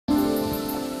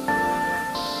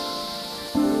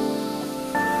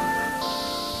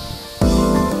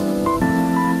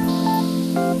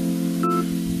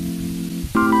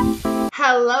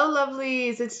Hello,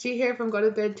 lovelies. It's G here from Go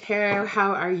to Thread Tarot.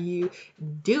 How are you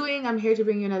doing? I'm here to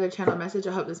bring you another channel message.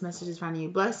 I hope this message is finding you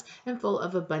blessed and full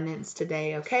of abundance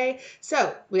today, okay?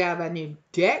 So, we have a new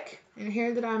deck in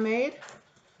here that I made.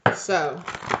 So,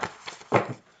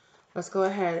 let's go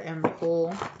ahead and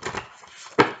pull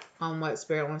on what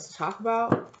Spirit wants to talk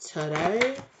about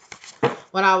today.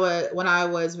 When I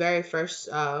was very first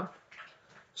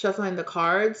shuffling the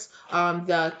cards,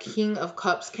 the King of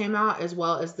Cups came out as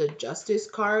well as the Justice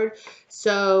card.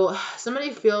 So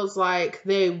somebody feels like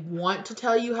they want to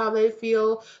tell you how they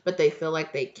feel, but they feel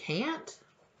like they can't.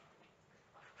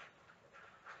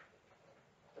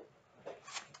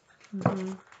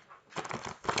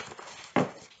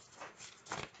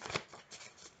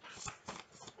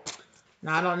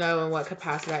 Now, I don't know in what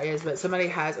capacity that is, but somebody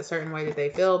has a certain way that they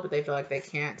feel, but they feel like they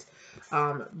can't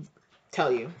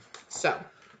tell you. So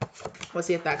we'll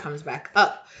see if that comes back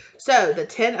up. So the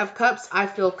 10 of Cups, I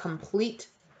feel complete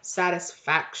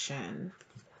satisfaction.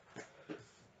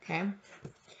 Okay.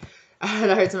 I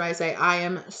heard somebody say, I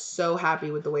am so happy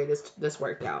with the way this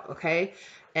worked out. Okay.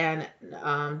 And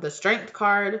the Strength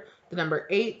card, the number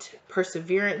 8,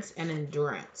 perseverance and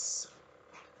endurance.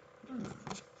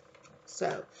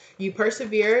 So you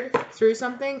persevered through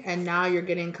something and now you're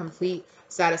getting complete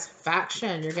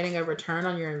satisfaction. You're getting a return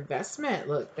on your investment.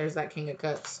 Look, there's that King of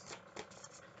Cups.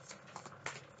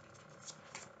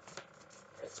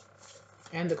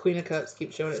 And the Queen of Cups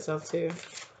keeps showing itself too.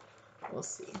 We'll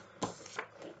see.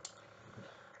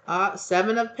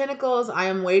 7 of Pentacles. I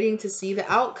am waiting to see the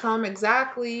outcome.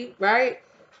 Exactly, right?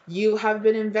 You have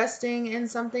been investing in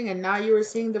something and now you are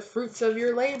seeing the fruits of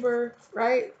your labor,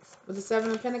 right? With the 7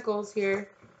 of Pentacles here.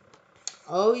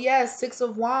 Oh, yes. 6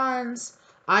 of Wands.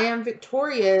 I am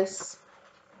victorious.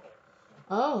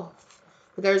 Oh,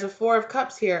 but there's a 4 of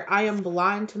Cups here. I am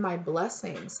blind to my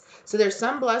blessings. So there's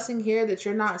some blessing here that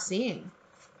you're not seeing.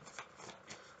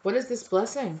 What is this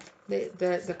blessing that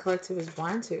the collective is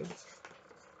blind to?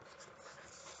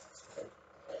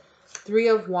 3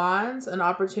 of Wands, an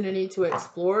opportunity to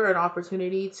explore, an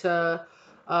opportunity to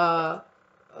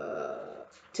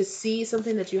see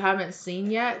something that you haven't seen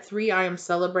yet. 3, I am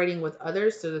celebrating with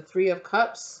others. So the 3 of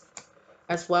Cups,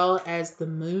 as well as the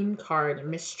Moon card,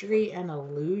 mystery and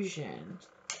illusion.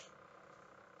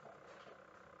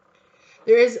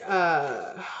 There is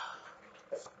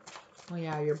well,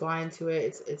 yeah, you're blind to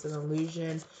it. It's an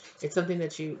illusion. It's something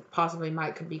that you possibly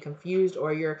might be confused,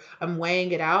 or I'm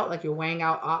weighing it out, like you're weighing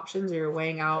out options, or you're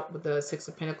weighing out with the 6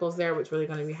 of Pentacles there, what's really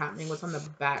going to be happening. What's on the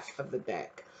back of the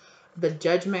deck? The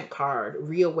Judgment card,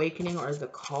 reawakening or the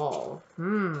call.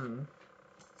 I'll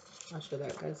show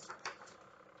that, guys.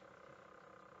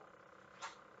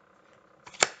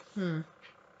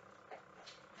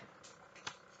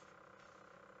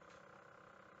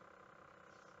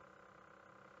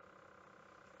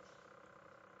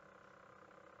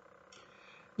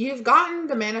 You've gotten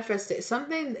the manifestation.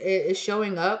 Something is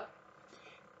showing up,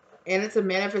 and it's a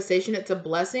manifestation. It's a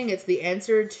blessing. It's the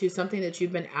answer to something that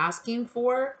you've been asking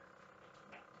for,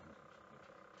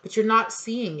 but you're not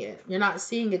seeing it. You're not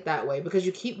seeing it that way because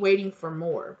you keep waiting for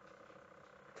more.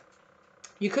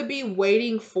 You could be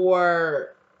waiting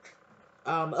for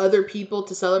other people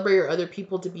to celebrate or other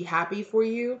people to be happy for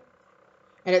you.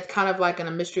 And it's kind of like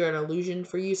a mystery or an illusion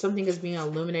for you. Something is being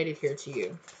illuminated here to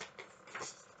you.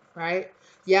 Right?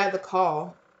 Yeah, the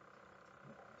call.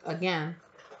 Again,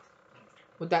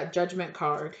 with that Judgment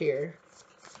card here.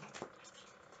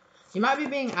 You might be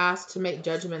being asked to make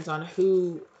judgments on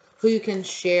who you can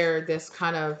share this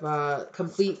kind of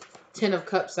complete 10 of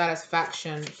Cups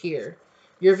satisfaction here.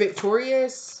 You're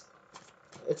victorious.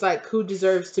 It's like who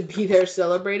deserves to be there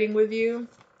celebrating with you.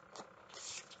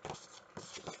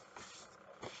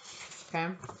 Okay.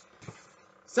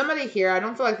 Somebody here, I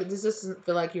don't feel like this doesn't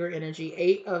feel like your energy.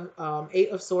 8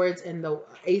 of Swords and the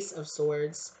Ace of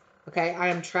Swords. Okay, I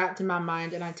am trapped in my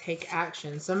mind and I take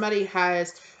action. Somebody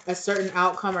has a certain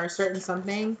outcome or a certain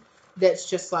something that's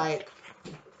just like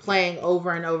playing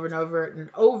over and over and over and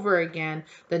over again.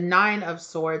 The 9 of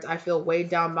Swords, I feel weighed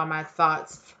down by my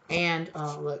thoughts. And,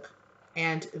 oh, look.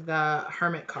 And the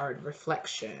Hermit card,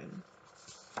 reflection.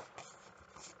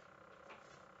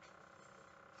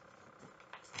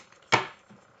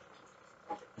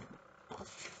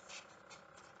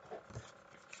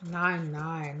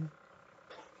 Nine.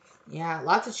 Yeah,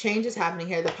 lots of changes happening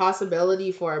here. The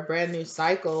possibility for a brand new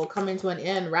cycle coming to an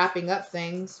end, wrapping up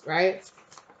things, right?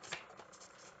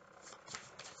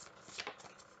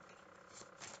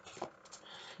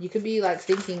 You could be like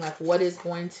thinking like what is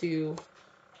going to...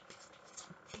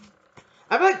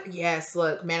 I'm like, yes,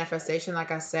 look, manifestation,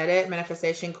 like I said it.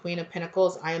 Manifestation, Queen of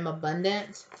Pentacles. I am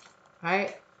abundant,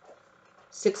 right?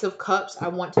 Six of Cups, I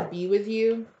want to be with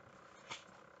you.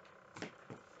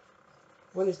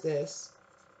 What is this?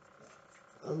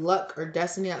 Luck or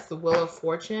destiny, that's the Wheel of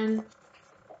Fortune.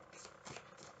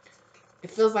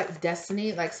 It feels like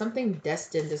destiny, like something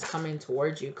destined is coming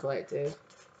towards you, collective.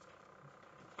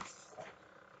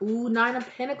 Ooh, Nine of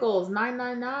Pentacles,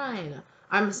 999.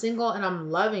 I'm single and I'm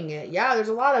loving it. Yeah, there's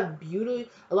a lot of beauty,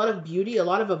 a lot of beauty, a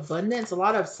lot of abundance, a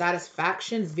lot of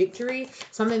satisfaction, victory,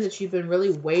 something that you've been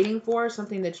really waiting for,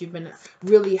 something that you've been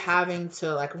really having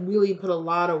to like really put a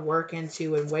lot of work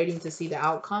into and waiting to see the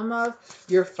outcome of.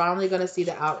 You're finally going to see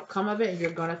the outcome of it and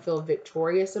you're going to feel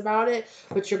victorious about it.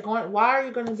 But why are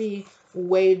you going to be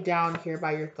weighed down here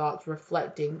by your thoughts,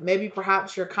 reflecting? Maybe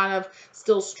perhaps you're kind of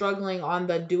still struggling on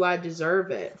the do I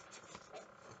deserve it?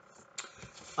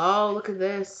 Oh, look at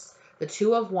this. The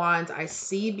Two of Wands. I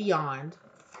see beyond.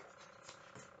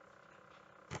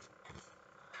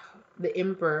 The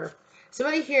Emperor.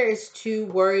 Somebody here is too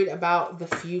worried about the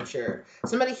future.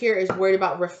 Somebody here is worried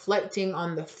about reflecting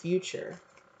on the future.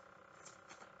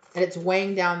 And it's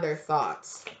weighing down their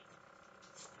thoughts.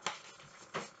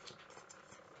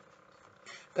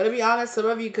 Gotta be honest, some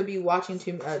of you could be watching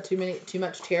too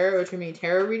much tarot or too many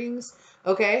tarot readings.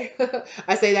 Okay,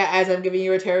 I say that as I'm giving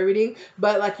you a tarot reading,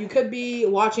 but like you could be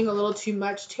watching a little too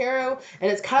much tarot,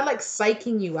 and it's kind of like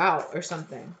psyching you out or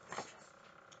something.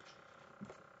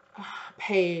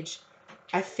 Page,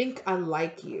 I think I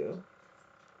like you.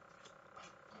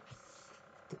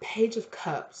 The Page of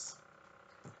Cups.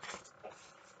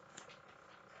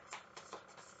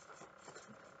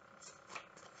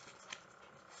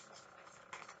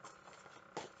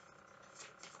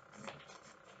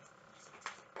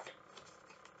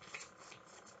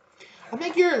 I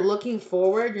think you're looking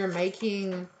forward. You're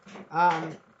making,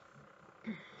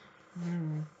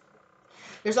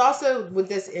 there's also with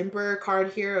this Emperor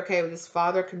card here, okay, with this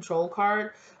Father Control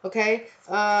card, okay,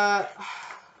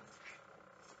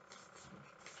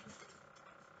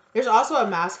 there's also a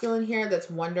masculine here that's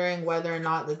wondering whether or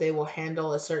not that they will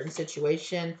handle a certain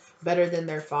situation better than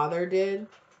their father did,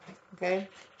 okay?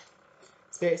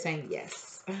 Spirit saying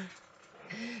yes.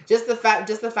 Just the fact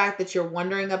that you're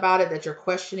wondering about it, that you're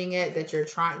questioning it, that you're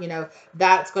trying,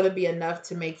 that's going to be enough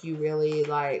to make you really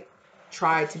like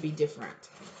try to be different.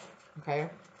 Okay?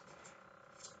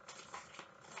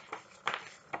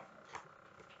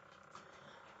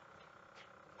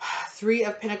 Three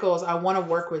of Pentacles. I want to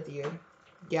work with you.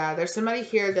 Yeah, there's somebody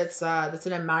here that's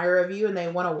an admirer of you and they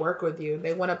want to work with you.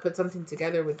 They want to put something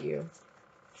together with you.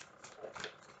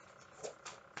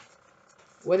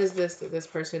 What is this that this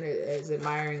person is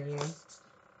admiring you?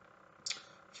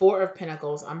 Four of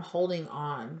Pentacles. I'm holding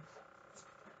on.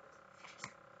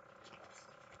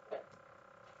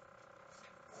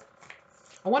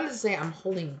 I wanted to say I'm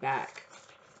holding back.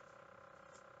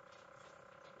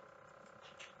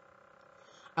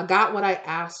 I got what I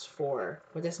asked for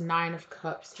with this Nine of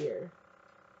Cups here.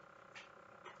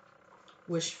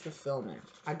 Wish fulfillment.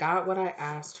 I got what I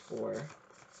asked for.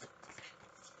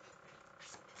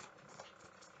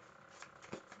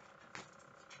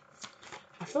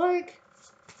 I feel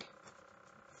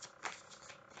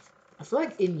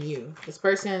like in you, this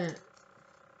person,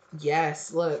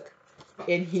 yes, look,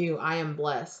 in you, I am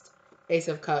blessed. Ace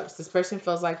of Cups. This person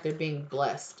feels like they're being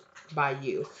blessed by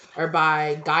you or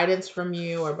by guidance from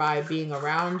you or by being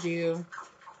around you.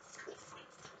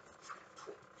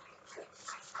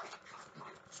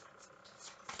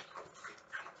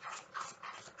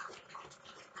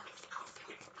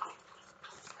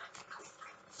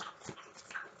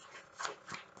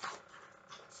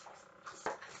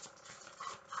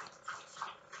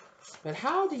 But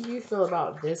how do you feel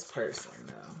about this person,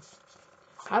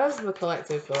 though? How does the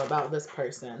collective feel about this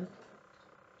person?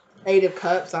 Eight of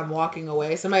Cups, I'm walking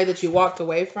away. Somebody that you walked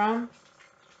away from?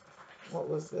 What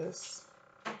was this?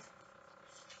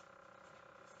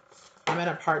 I'm in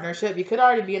a partnership. You could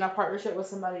already be in a partnership with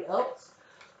somebody else.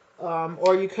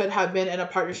 Or you could have been in a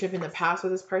partnership in the past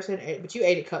with this person. But you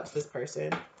Eight of Cups, this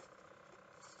person.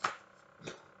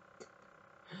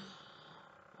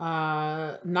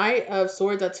 Knight of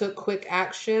Swords. I took quick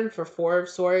action. For Four of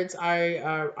Swords,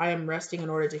 I am resting in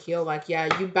order to heal. Like,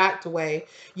 yeah, you backed away.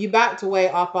 You backed away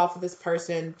off of this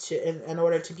person in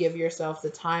order to give yourself the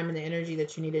time and the energy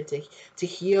that you needed to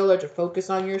heal or to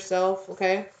focus on yourself.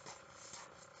 Okay.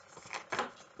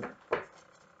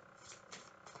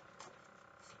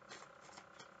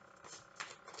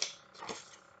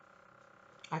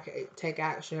 I can take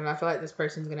action. I feel like this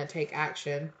person's gonna take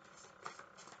action.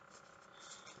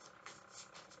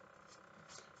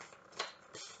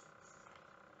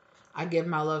 I give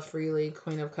my love freely.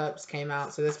 Queen of Cups came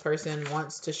out. So this person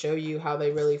wants to show you how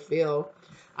they really feel.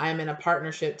 I am in a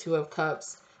partnership, 2 of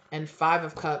Cups, and 5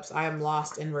 of Cups. I am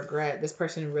lost in regret. This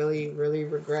person really, really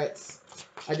regrets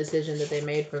a decision that they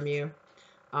made from you.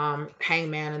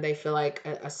 Hangman, and they feel like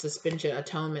a suspension,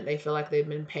 atonement. They feel like they've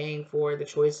been paying for the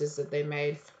choices that they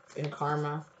made in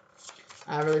karma.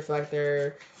 I really feel like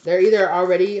they're either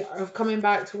already coming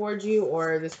back towards you,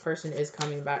 or this person is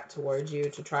coming back towards you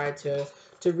to try to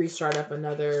restart up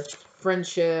another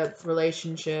friendship,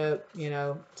 relationship, you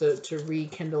know, to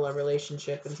rekindle a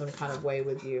relationship in some kind of way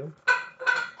with you.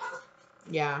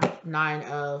 Yeah, 9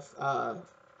 of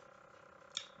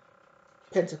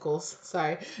Pentacles.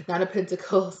 Sorry, 9 of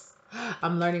Pentacles.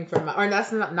 I'm learning from my, or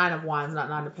that's not 9 of Wands, not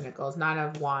 9 of Pentacles. 9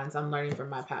 of Wands. I'm learning from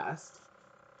my past.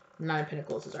 9 of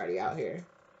Pentacles is already out here.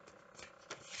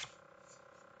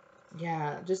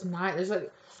 Yeah, just 9. There's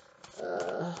like,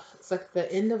 it's like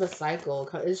the end of a cycle.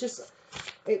 It's just,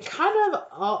 it kind of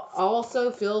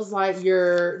also feels like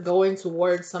you're going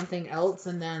towards something else,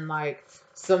 and then like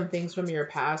some things from your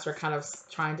past are kind of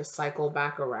trying to cycle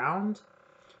back around.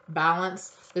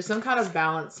 Balance. There's some kind of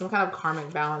balance, some kind of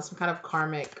karmic balance, some kind of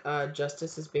karmic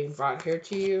justice is being brought here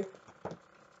to you.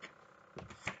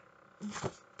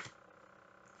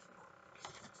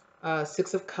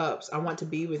 Six of Cups. I want to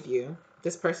be with you.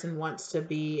 This person wants to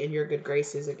be in your good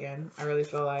graces again. I really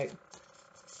feel like,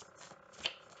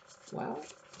 well,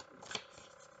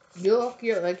 you're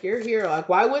here. Like,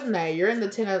 why wouldn't they? You're in the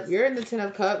 10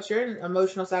 of Cups. You're in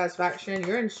emotional satisfaction.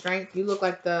 You're in strength. You look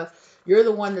like you're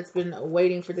the one that's been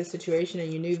waiting for this situation,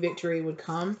 and you knew victory would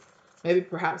come. Maybe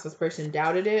perhaps this person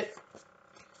doubted it,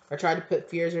 or tried to put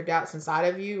fears or doubts inside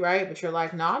of you, right? But you're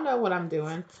like, no, I know what I'm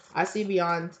doing. I see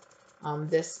beyond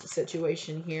this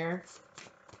situation here.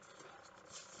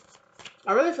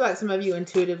 I really feel like some of you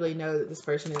intuitively know that this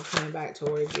person is coming back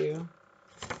towards you.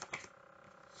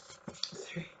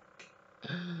 3.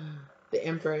 The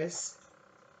Empress.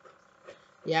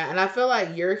 Yeah, and I feel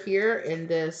like you're here in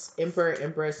this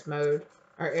Emperor-Empress mode,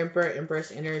 or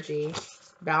Emperor-Empress energy,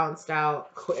 balanced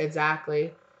out.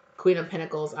 Exactly. Queen of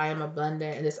Pentacles. I am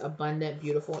abundant, and this abundant,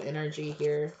 beautiful energy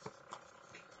here.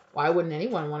 Why wouldn't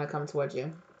anyone want to come towards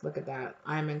you? Look at that.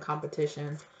 I am in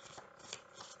competition.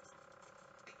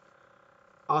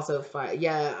 Also fight.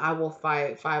 Yeah, I will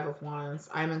fight. 5 of Wands.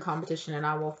 I'm in competition and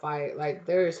I will fight. Like,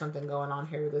 there is something going on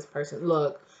here with this person.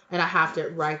 Look, and I have to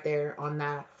right there on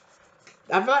that.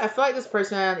 I feel like this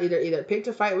person either picked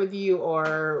a fight with you,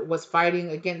 or was fighting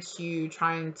against you,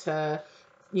 trying to,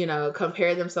 you know,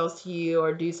 compare themselves to you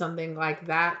or do something like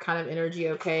that kind of energy,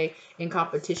 okay, in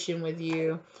competition with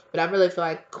you. But I really feel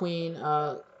like Queen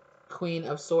of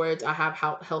Swords, I have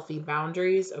healthy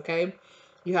boundaries, okay?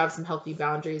 You have some healthy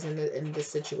boundaries in this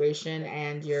situation,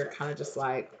 and you're kind of just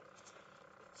like,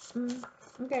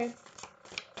 okay.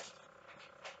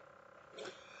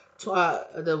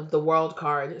 The World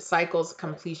card, cycles,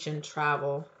 completion,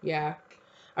 travel. Yeah,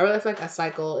 I really feel like a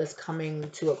cycle is coming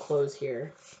to a close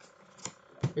here.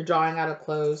 You're drawing out a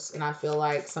close, and I feel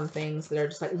like some things that are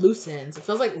just like loose ends. It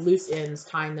feels like loose ends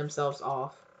tying themselves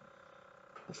off.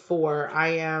 4. I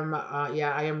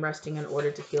am resting in order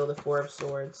to heal. The 4 of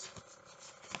Swords.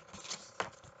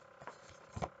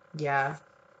 Yeah.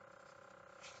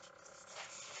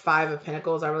 5 of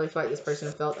Pentacles. I really feel like this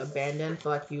person felt abandoned.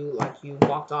 Feel like you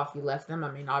walked off, you left them.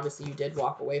 I mean, obviously you did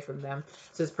walk away from them.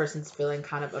 So this person's feeling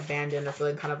kind of abandoned, or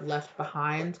feeling kind of left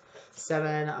behind.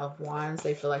 7 of Wands.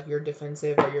 They feel like you're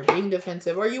defensive, or you're being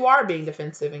defensive, or you are being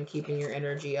defensive and keeping your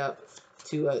energy up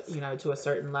to a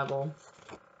certain level.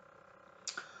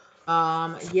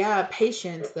 Yeah,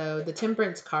 patience though. The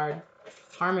Temperance card.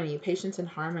 Harmony, patience and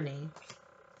harmony.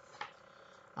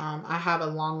 I have a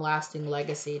long-lasting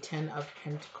legacy, 10 of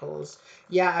Pentacles.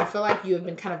 Yeah, I feel like you have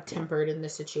been kind of tempered in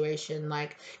this situation.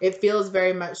 Like, it feels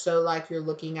very much so like you're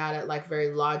looking at it like very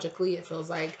logically. It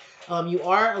feels like you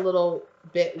are a little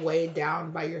bit weighed down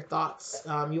by your thoughts.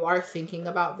 You are thinking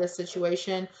about this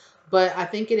situation, but I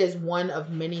think it is one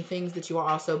of many things that you are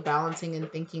also balancing and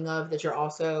thinking of, that you're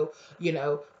also, you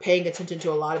know, paying attention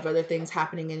to a lot of other things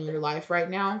happening in your life right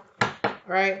now.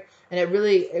 Right? And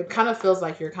it kind of feels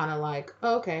like you're kind of like,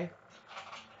 oh, okay.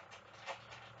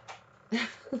 And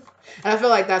I feel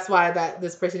like that's why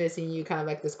this person is seeing you kind of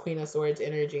like this Queen of Swords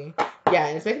energy. Yeah,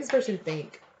 and it's making this person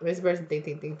think. It makes this person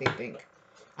think.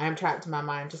 I am trapped in my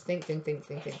mind. Just think. Think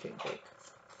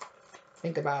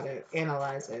about it.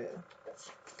 Analyze it.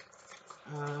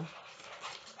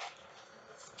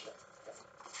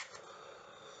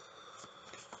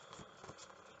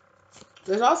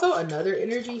 There's also another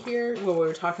energy here, what we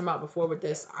were talking about before with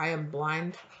this. I am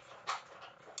blind.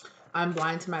 I'm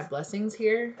blind to my blessings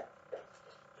here.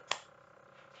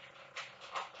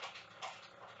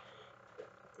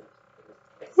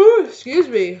 Whew, excuse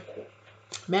me.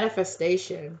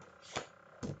 Manifestation.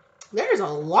 There's a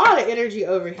lot of energy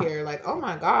over here. Like, oh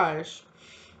my gosh.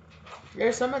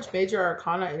 There's so much major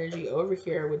arcana energy over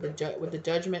here with the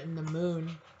judgment and the moon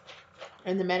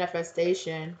and the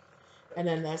manifestation. And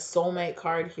then the soulmate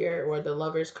card here, or the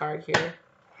lover's card here.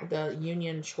 The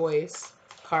union choice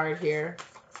card here.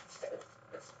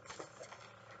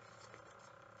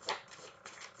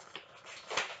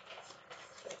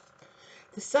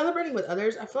 The celebrating with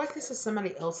others, I feel like this is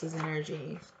somebody else's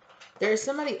energy. There's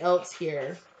somebody else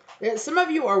here. Some of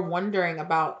you are wondering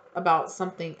about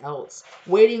something else,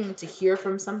 waiting to hear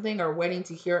from something or waiting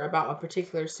to hear about a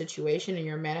particular situation, and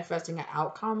you're manifesting an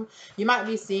outcome. You might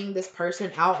be seeing this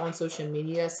person out on social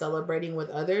media celebrating with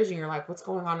others, and you're like, what's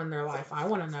going on in their life? I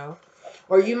want to know.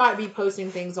 Or you might be posting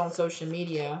things on social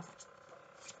media,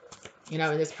 you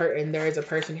know, and there is a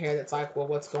person here that's like, well,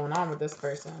 what's going on with this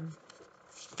person?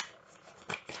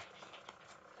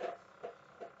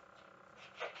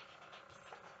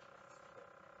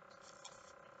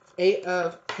 Eight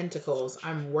of Pentacles.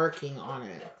 I'm working on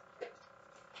it.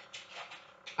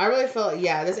 I really feel,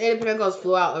 yeah, this Eight of Pentacles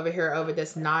flew out over here over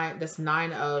this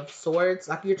nine of Swords.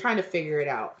 Like, you're trying to figure it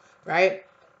out, right?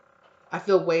 I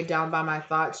feel weighed down by my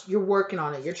thoughts. You're working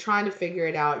on it. You're trying to figure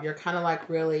it out. You're kind of like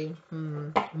really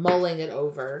mulling it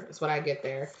over. Is what I get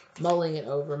there. Mulling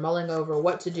over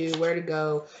what to do, where to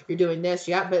go. You're doing this,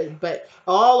 yeah. But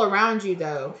all around you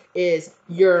though is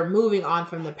you're moving on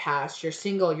from the past. You're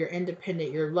single. You're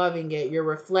independent. You're loving it. You're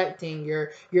reflecting.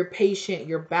 You're patient.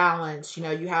 You're balanced. You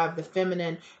know, you have the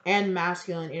feminine and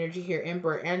masculine energy here.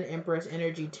 Emperor and Empress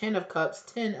energy. 10 of Cups.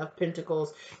 10 of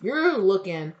Pentacles. You're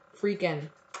looking freaking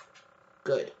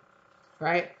good,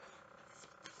 right?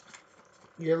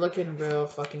 You're looking real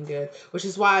fucking good, which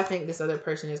is why I think this other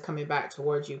person is coming back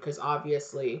towards you, because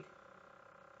obviously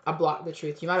I blocked the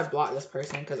truth. You might have blocked this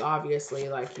person because obviously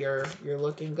like you're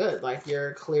looking good, like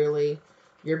you're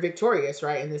victorious,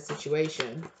 right, in this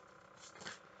situation.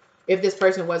 If this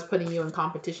person was putting you in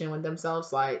competition with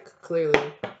themselves, like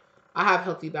clearly I have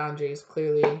healthy boundaries,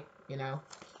 clearly, you know.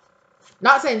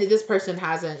 Not saying that this person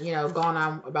hasn't, you know, gone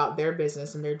on about their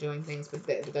business and they're doing things, but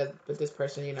this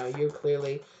person, you know, you're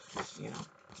clearly, you know,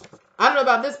 I don't know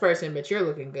about this person, but you're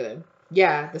looking good.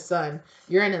 Yeah, the sun.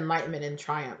 You're in enlightenment and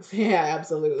triumph. Yeah,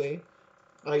 absolutely.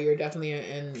 Oh, you're definitely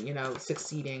in, you know,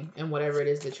 succeeding in whatever it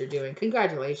is that you're doing.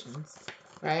 Congratulations,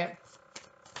 right?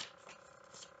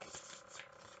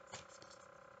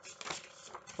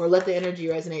 Or let the energy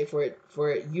resonate for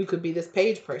it. You could be this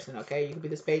page person, okay? You could be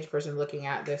this page person looking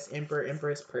at this Emperor,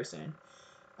 Empress person.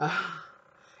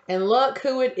 And look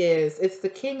who it is. It's the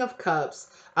King of Cups.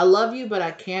 I love you, but I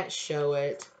can't show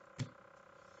it.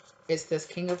 It's this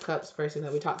King of Cups person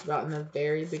that we talked about in the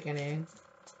very beginning.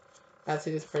 That's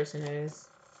who this person is.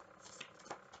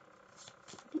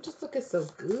 You just looking so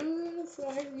good.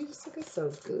 You just looking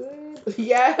so good.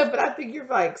 Yeah, but I think you're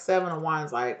like 7 of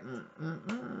Wands, like,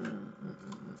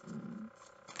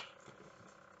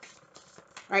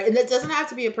 Right, and that doesn't have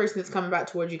to be a person that's coming back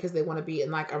towards you because they want to be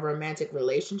in like a romantic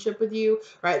relationship with you,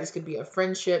 right? This could be a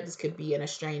friendship. This could be an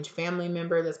estranged family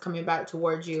member that's coming back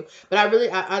towards you. But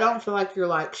I don't feel like you're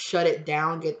like, shut it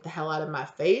down, get the hell out of my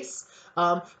face.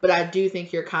 But I do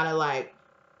think you're kind of like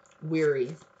weary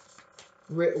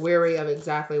of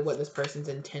exactly what this person's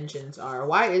intentions are.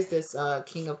 Why is this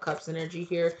King of Cups energy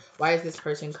here? Why is this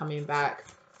person coming back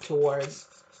towards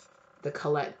the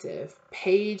collective?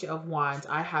 Page of Wands.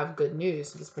 I have good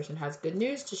news. So this person has good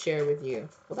news to share with you.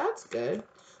 Well, that's good.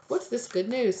 What's this good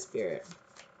news, Spirit?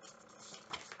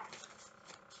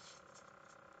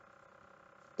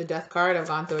 The Death card. I've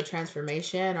gone through a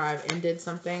transformation, or I've ended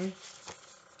something.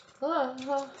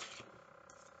 Oh.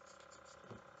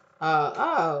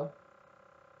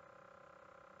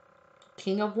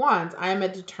 King of Wands. I am a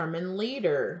determined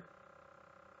leader.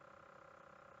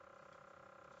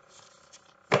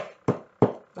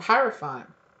 The Hierophant.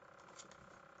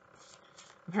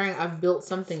 I'm hearing I've built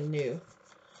something new.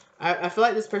 I feel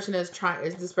like this person is trying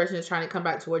to come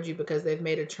back towards you because they've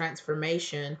made a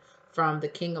transformation from the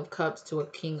King of Cups to a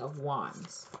King of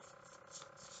Wands.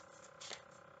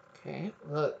 Okay,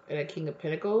 look, and a King of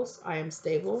Pentacles. I am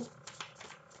stable.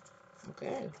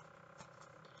 Okay.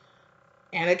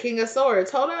 And a King of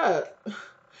Swords. Hold up.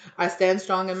 I stand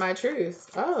strong in my truth.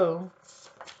 Oh.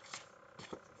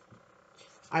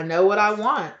 I know what I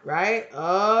want, right?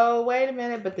 Oh, wait a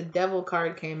minute. But the Devil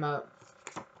card came up,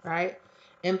 right?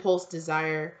 Impulse,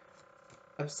 desire,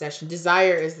 obsession.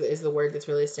 Desire is the word that's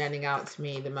really standing out to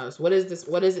me the most. What is this?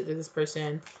 What is it that this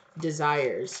person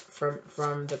desires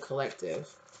from the collective?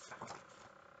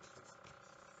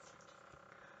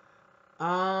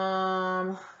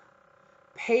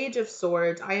 Page of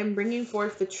Swords. I am bringing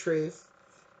forth the truth.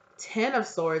 Ten of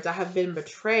Swords, I have been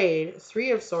betrayed.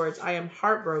 Three of Swords, I am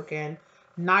heartbroken.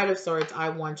 Knight of Swords, I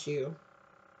want you.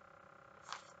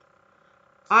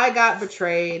 I got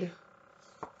betrayed.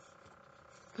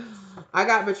 I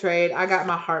got betrayed. I got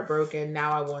my heart broken.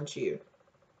 Now I want you.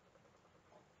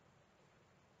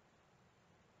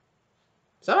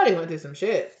 Somebody went through some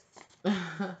shit.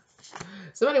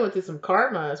 Somebody went through some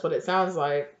karma. That's what it sounds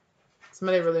like.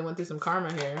 Somebody really went through some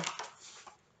karma here.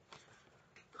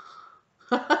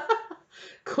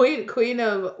 Queen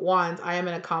of Wands. I am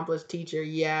an accomplished teacher.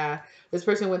 Yeah. This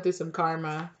person went through some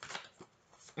karma.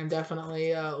 And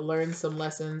definitely learned some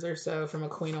lessons or so from a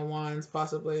Queen of Wands,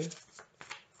 possibly.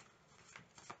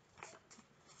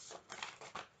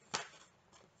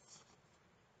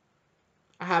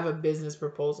 I have a business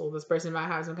proposal. This person might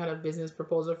have some kind of business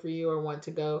proposal for you, or want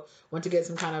to get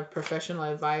some kind of professional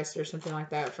advice or something like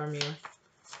that from you.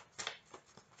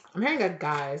 I'm hearing a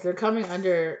guise. They're coming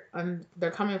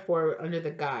forward under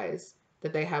the guise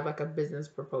that they have like a business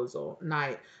proposal.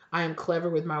 Knight. I am clever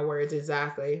with my words.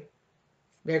 Exactly.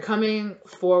 They're coming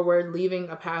forward, leaving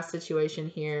a past situation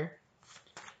here,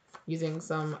 using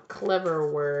some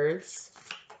clever words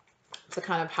to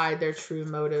kind of hide their true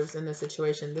motives in the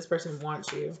situation. This person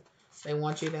wants you. They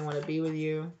want you. They want to be with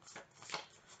you.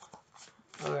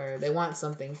 Or they want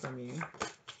something from you.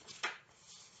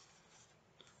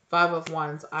 Five of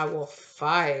Wands. I will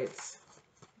fight.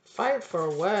 Fight for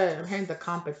what? I'm hearing the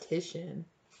competition.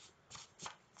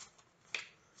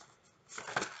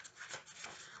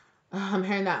 I'm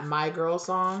hearing that My Girl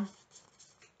song.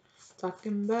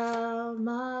 Talking about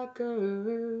my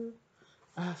girl.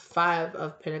 Five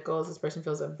of Pentacles. This person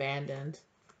feels abandoned.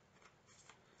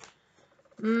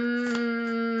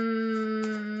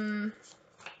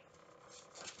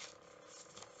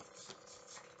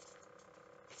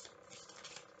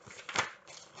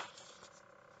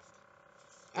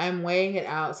 I'm weighing it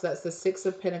out. So that's the Six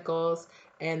of Pentacles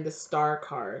and the Star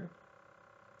card.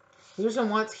 This person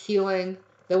wants healing.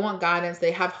 They want guidance.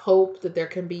 They have hope that there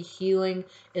can be healing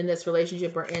in this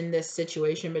relationship or in this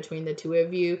situation between the two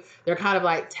of you. They're kind of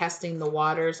like testing the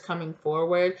waters coming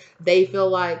forward. They feel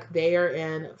like they are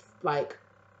in, like,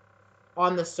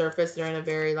 on the surface, they're in a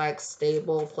very like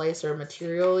stable place, or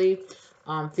materially,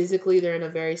 physically, they're in a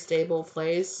very stable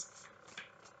place.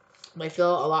 They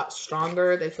feel a lot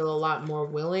stronger. They feel a lot more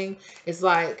willing. It's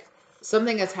like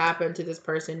something has happened to this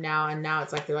person now, and now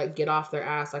it's like they're like, get off their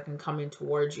ass, like, and coming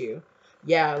towards you.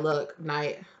 Yeah, look,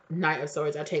 Knight of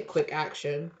Swords. I take quick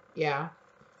action. Yeah.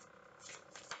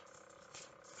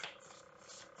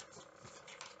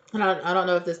 And I don't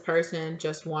know if this person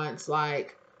just wants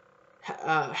like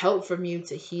help from you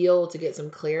to heal, to get some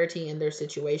clarity in their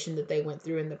situation that they went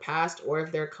through in the past, or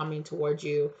if they're coming towards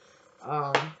you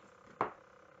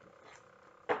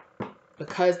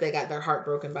because they got their heart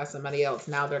broken by somebody else.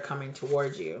 Now they're coming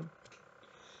towards you.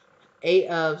 Eight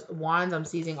of Wands, I'm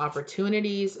seizing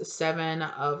opportunities. Seven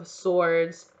of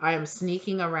Swords, I am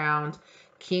sneaking around.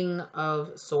 King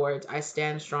of Swords, I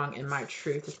stand strong in my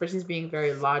truth. This person's being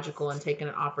very logical and taking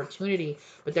an opportunity,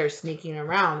 but they're sneaking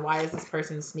around. Why is this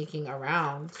person sneaking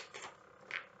around?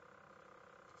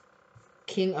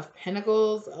 King of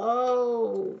Pentacles.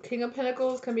 Oh, King of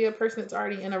Pentacles can be a person that's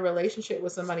already in a relationship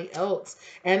with somebody else.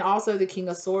 And also the King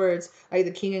of Swords, like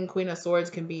the King and Queen of Swords,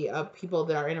 can be people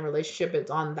that are in a relationship. It's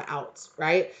on the outs,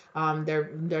 right?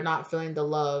 They're not feeling the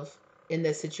love in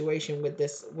this situation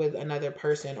with another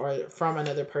person, or from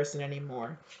another person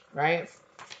anymore, right?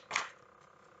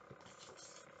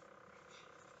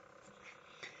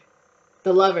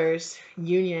 The Lovers,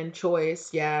 union,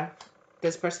 choice. Yeah,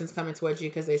 this person's coming towards you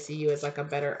because they see you as like a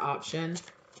better option.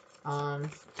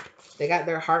 They got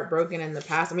their heart broken in the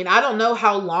past. I mean, I don't know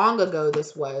how long ago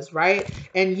this was, right?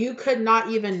 And you could not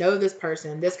even know this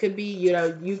person. This could be, you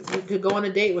know, you could go on a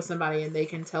date with somebody and they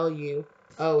can tell you,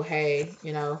 oh, hey,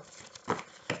 you know.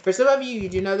 For some of you, you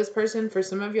do know this person. For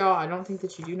some of y'all, I don't think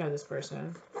that you do know this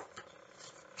person.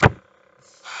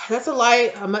 That's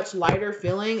a much lighter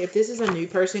feeling. If this is a new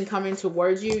person coming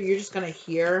towards you, you're just going to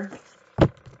hear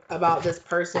about this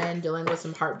person dealing with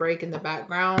some heartbreak in the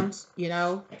background, you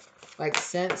know, like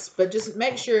sense, but just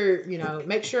make sure, you know,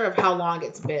 make sure of how long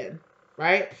it's been,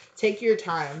 right? Take your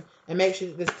time and make sure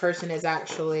that this person is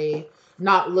actually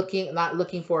not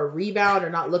looking for a rebound, or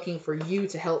not looking for you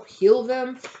to help heal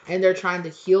them, and they're trying to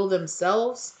heal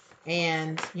themselves.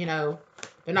 And, you know,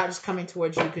 they're not just coming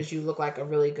towards you because you look like a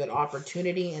really good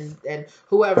opportunity, and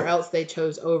whoever else they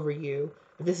chose over you,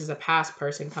 if this is a past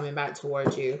person coming back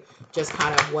towards you, just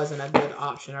kind of wasn't a good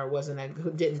option, or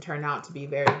didn't turn out to be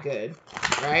very good,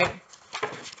 right?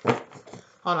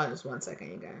 Hold on just one second,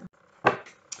 you guys.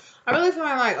 I really feel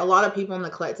like a lot of people in the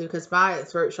collective, because my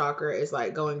throat chakra is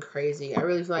like going crazy. I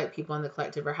really feel like people in the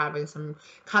collective are having some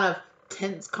kind of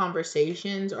tense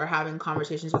conversations or having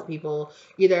conversations with people.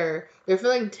 Either they're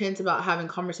feeling tense about having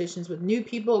conversations with new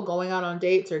people, going out on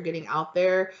dates or getting out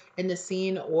there in the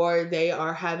scene, or they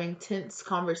are having tense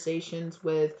conversations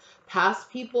with past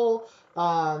people.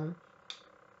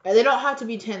 And they don't have to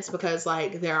be tense because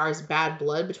like there is bad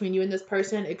blood between you and this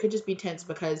person. It could just be tense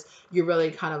because you're really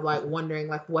kind of like wondering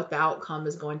like what the outcome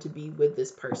is going to be with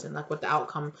this person, like what the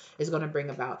outcome is going to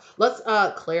bring about. Let's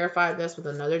clarify this with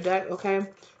another deck, okay?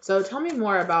 So tell me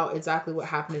more about exactly what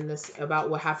happened in this,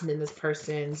 about what happened in this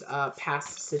person's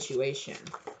past situation.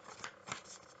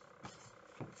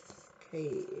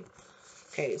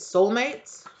 Okay,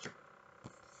 soulmates.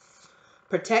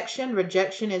 Protection,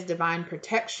 rejection is divine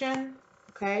protection.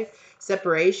 Okay.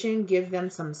 Separation, give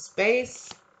them some space.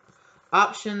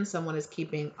 Options, someone is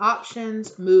keeping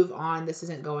options. Move on, this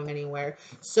isn't going anywhere.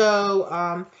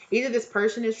 So either this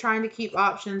person is trying to keep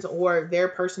options, or their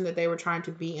person that they were trying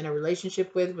to be in a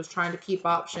relationship with was trying to keep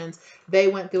options. They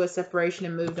went through a separation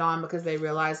and moved on because they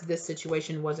realized this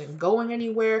situation wasn't going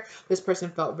anywhere. This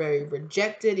person felt very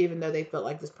rejected, even though they felt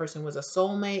like this person was a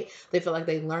soulmate. They felt like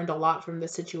they learned a lot from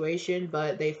this situation,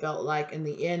 but they felt like in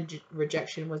the end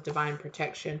rejection was divine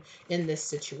protection in this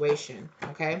situation.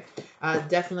 Okay.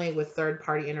 Definitely with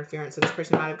third-party interference. So this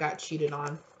person might have got cheated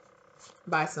on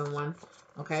by someone.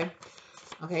 Okay.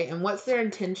 Okay. And what's their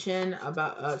intention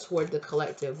about toward the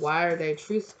collective? Why are they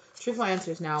truthful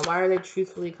answers now? Why are they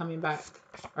truthfully coming back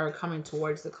or coming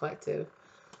towards the collective?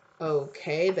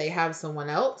 Okay. They have someone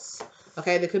else.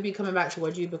 Okay. They could be coming back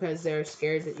towards you because they're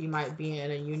scared that you might be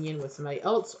in a union with somebody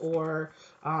else, or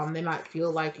they might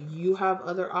feel like you have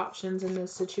other options in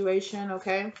this situation.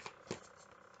 Okay.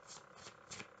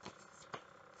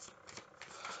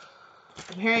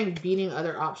 I'm hearing beating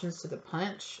other options to the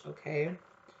punch. Okay.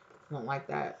 I don't like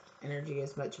that energy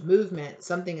as much. Movement.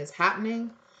 Something is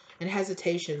happening. And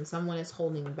hesitation. Someone is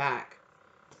holding back.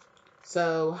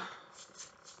 So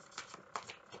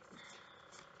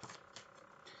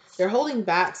they're holding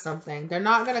back something. They're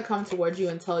not going to come towards you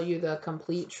and tell you the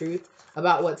complete truth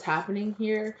about what's happening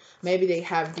here. Maybe they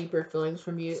have deeper feelings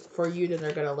for you than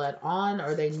they're going to let on,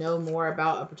 or they know more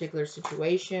about a particular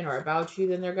situation or about you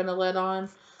than they're going to let on.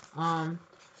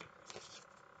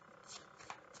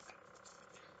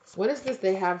 What is this?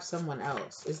 They have someone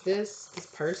else. Is this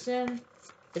person?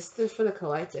 It's this for the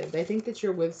collective. They think that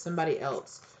you're with somebody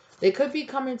else. They could be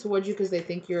coming towards you because they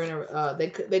think you're in a. They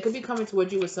could be coming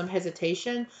towards you with some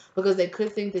hesitation because they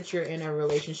could think that you're in a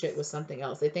relationship with something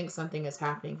else. They think something is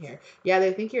happening here. Yeah,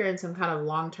 they think you're in some kind of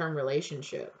long-term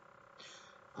relationship.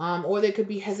 Or they could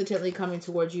be hesitantly coming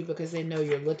towards you because they know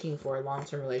you're looking for a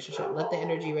long-term relationship. Let the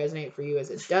energy resonate for you as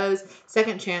it does.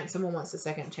 Second chance. Someone wants a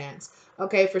second chance.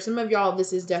 Okay, for some of y'all,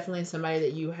 this is definitely somebody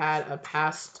that you had a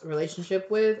past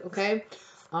relationship with. Okay.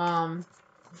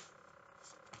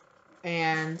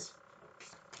 And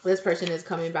this person is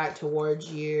coming back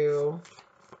towards you.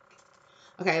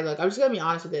 Okay, look, I'm just going to be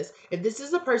honest with this. If this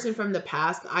is a person from the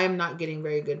past, I am not getting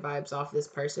very good vibes off this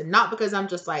person. Not because I'm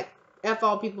just like, F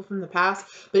all people from the past.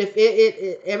 But if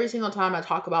every single time I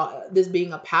talk about this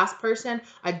being a past person,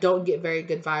 I don't get very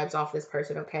good vibes off this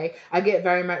person, okay? I get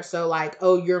very much so like,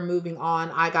 oh, you're moving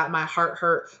on. I got my heart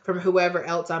hurt from whoever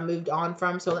else I moved on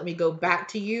from. So let me go back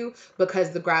to you because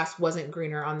the grass wasn't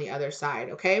greener on the other side,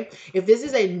 okay? If this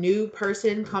is a new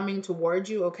person coming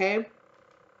towards you, okay?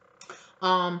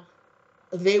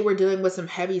 They were dealing with some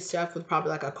heavy stuff with probably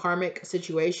like a karmic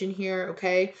situation here,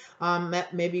 okay?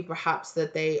 Maybe perhaps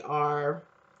that they are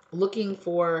looking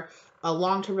for a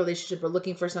long-term relationship or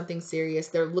looking for something serious.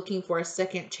 They're looking for a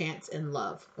second chance in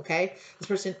love, okay? This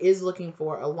person is looking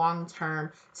for a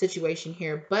long-term situation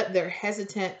here, but they're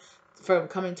hesitant from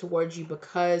coming towards you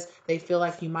because they feel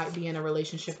like you might be in a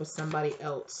relationship with somebody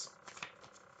else.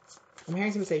 I'm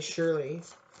hearing somebody say surely.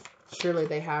 Surely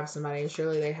they have somebody.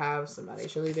 Surely they have somebody.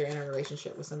 Surely they're in a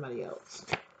relationship with somebody else.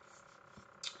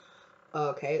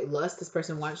 Okay, lust. This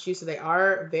person wants you, so they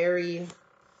are very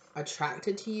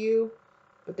attracted to you,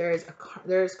 but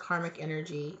there's karmic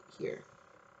energy here.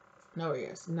 No,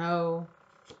 yes, no.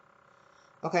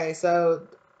 Okay, so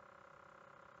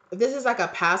if this is like a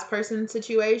past person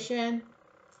situation,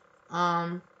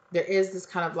 there is this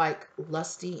kind of like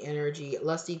lusty energy,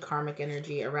 lusty karmic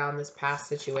energy around this past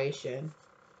situation.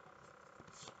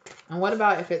 And what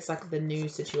about if it's like the new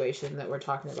situation that we're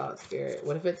talking about, Spirit?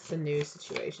 What if it's the new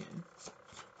situation?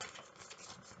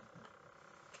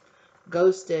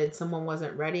 Ghosted, someone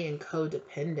wasn't ready, and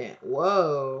codependent.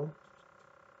 Whoa.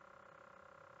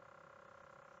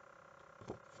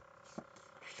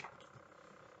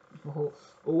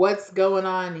 What's going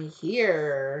on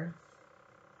here?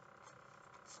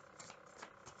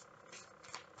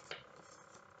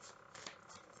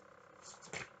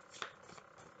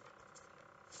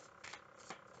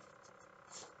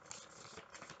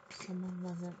 Someone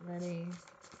wasn't ready.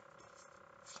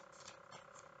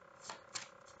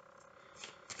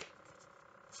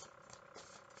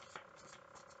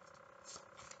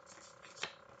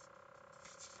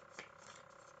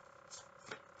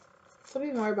 Tell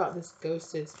me more about this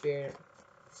ghosted spirit.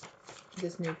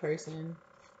 This new person.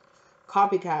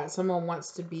 Copycat. Someone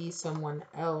wants to be someone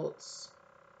else.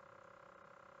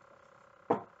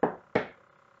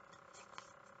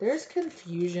 There's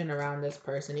confusion around this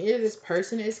person. Either this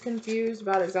person is confused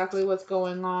about exactly what's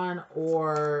going on,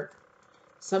 or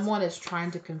someone is trying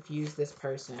to confuse this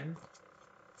person.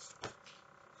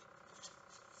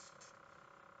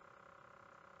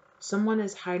 Someone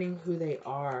is hiding who they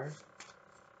are.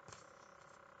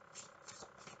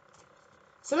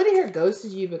 Somebody here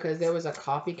ghosted you because there was a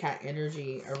copycat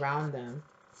energy around them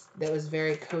that was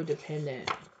very codependent.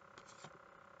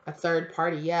 A third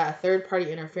party, yeah, a third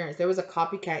party interference. There was a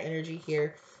copycat energy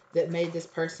here that made this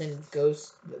person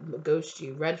ghost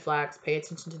you. Red flags. Pay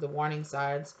attention to the warning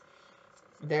signs.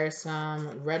 There's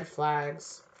some red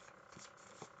flags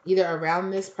either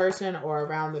around this person or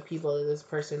around the people that this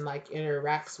person like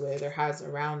interacts with or has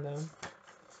around them.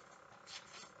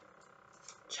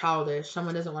 Childish.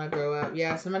 Someone doesn't want to grow up.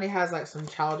 Yeah, somebody has like some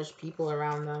childish people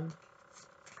around them.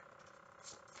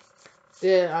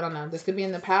 Yeah, I don't know. This could be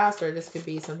in the past, or this could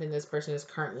be something this person is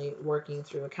currently working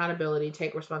through. Accountability,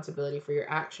 take responsibility for your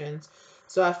actions.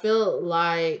 So I feel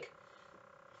like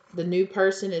the new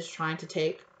person is trying to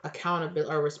take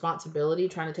accountability or responsibility,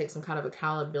 trying to take some kind of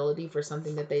accountability for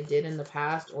something that they did in the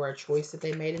past or a choice that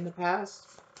they made in the past.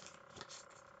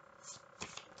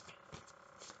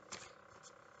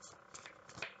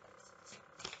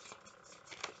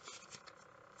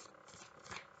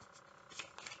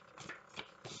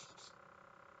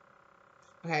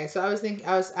 Okay, so I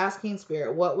was asking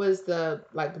Spirit, what was the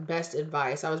best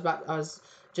advice? I was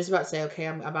just about to say, okay,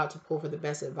 I'm about to pull for the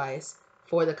best advice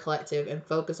for the collective, and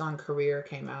focus on career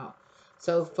came out.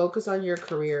 So focus on your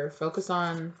career, focus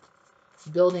on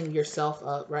building yourself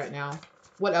up right now.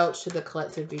 What else should the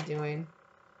collective be doing?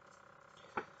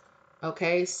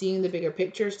 Okay, seeing the bigger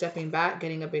picture, stepping back,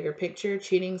 getting a bigger picture,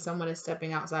 cheating, someone is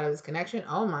stepping outside of this connection.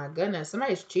 Oh my goodness,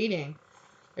 somebody's cheating.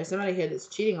 There's somebody here that's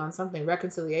cheating on something.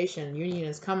 Reconciliation, union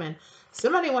is coming.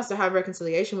 Somebody wants to have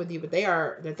reconciliation with you, but they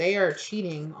are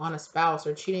cheating on a spouse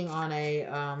or cheating on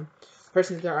a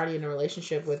person that they're already in a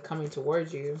relationship with coming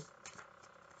towards you.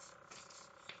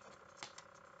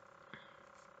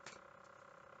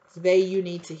 You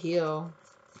need to heal.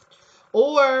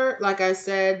 Or, like I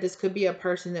said, this could be a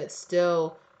person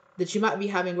that you might be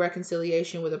having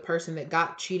reconciliation with a person that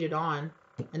got cheated on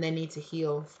and they need to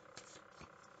heal.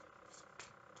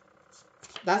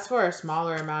 That's for a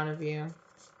smaller amount of you.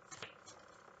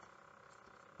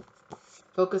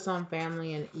 Focus on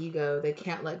family and ego. They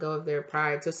can't let go of their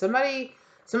pride. So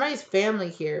somebody's family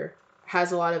here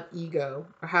has a lot of ego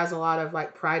or has a lot of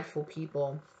like prideful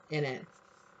people in it.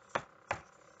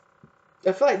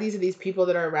 I feel like these are these people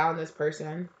that are around this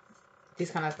person.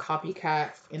 These kind of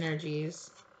copycat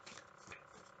energies.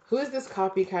 Who is this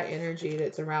copycat energy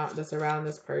that's around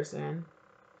this person?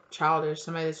 Childish.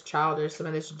 Somebody that's childish.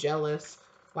 Somebody that's jealous.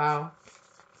 Wow.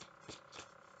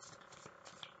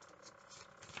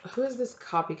 Who is this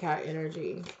copycat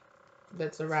energy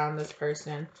that's around this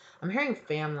person? I'm hearing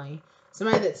family.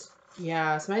 Somebody that's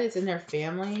in their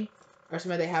family, or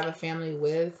somebody they have a family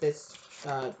with that's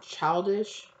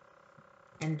childish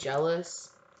and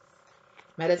jealous.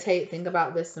 Meditate, think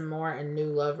about this some more, and new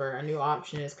lover, a new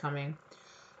option is coming.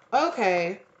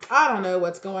 Okay, I don't know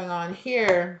what's going on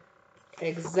here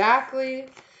exactly.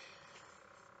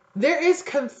 There is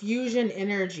confusion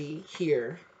energy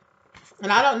here.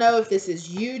 And I don't know if this is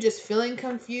you just feeling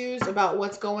confused about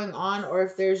what's going on, or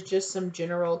if there's just some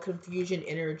general confusion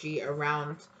energy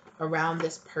around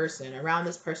this person.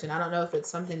 I don't know if it's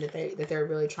something that they're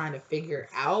really trying to figure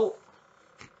out,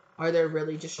 or they're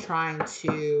really just trying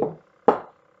to.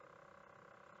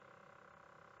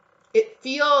 It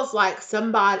feels like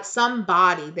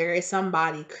there is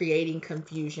somebody creating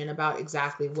confusion about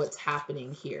exactly what's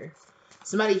happening here.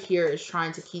 Somebody here is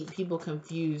trying to keep people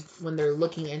confused when they're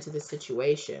looking into the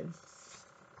situation.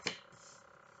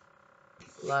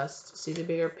 Lust, see the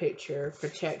bigger picture.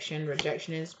 Protection,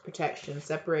 rejection is protection.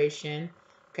 Separation,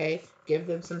 okay, give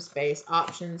them some space.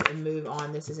 Options, and move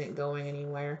on. This isn't going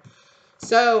anywhere.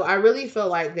 So I really feel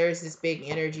like there's this big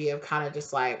energy of kind of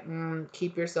just like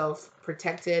keep yourself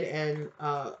protected and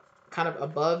kind of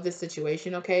above this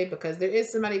situation, okay? Because there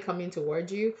is somebody coming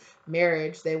towards you.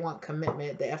 Marriage, they want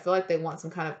commitment. I feel like they want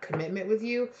some kind of commitment with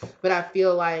you, but I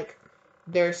feel like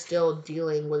they're still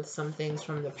dealing with some things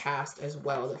from the past as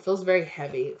well. That feels very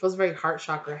heavy. It feels very heart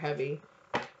chakra heavy.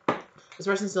 This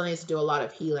person still needs to do a lot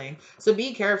of healing. So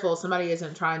be careful. Somebody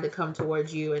isn't trying to come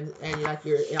towards you and like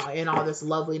you're in all this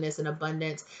loveliness and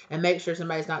abundance, and make sure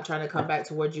somebody's not trying to come back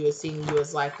towards you as seeing you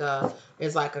as like a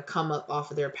come up off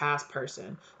of their past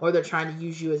person, or they're trying to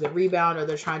use you as a rebound, or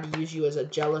they're trying to use you as a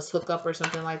jealous hookup or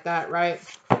something like that, right?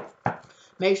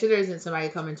 Make sure there isn't somebody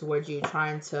coming towards you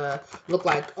trying to look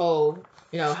like, oh,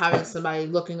 you know, having somebody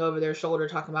looking over their shoulder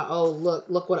talking about, oh,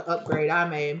 look what an upgrade I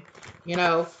made, you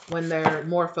know, when they're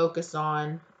more focused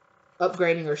on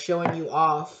upgrading or showing you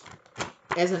off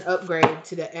as an upgrade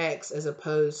to the ex as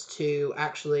opposed to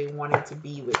actually wanting to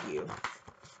be with you.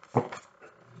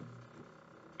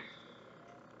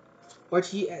 Or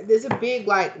there's a big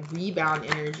like rebound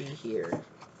energy here.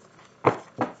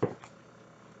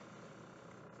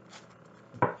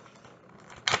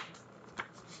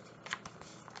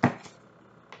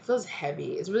 Feels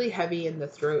heavy. It's really heavy in the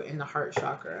throat and the heart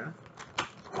chakra.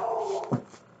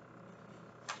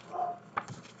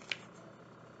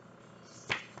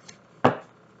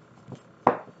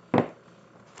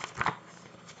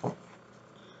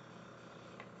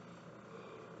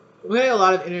 We're getting a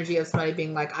lot of energy of somebody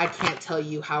being like, I can't tell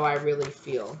you how I really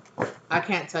feel. I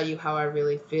can't tell you how I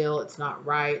really feel. It's not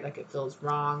right. Like, it feels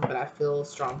wrong, but I feel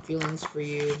strong feelings for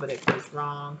you, but it feels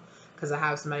wrong because I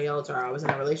have somebody else, or I was in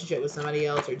a relationship with somebody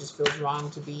else, or it just feels wrong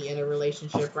to be in a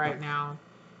relationship right now.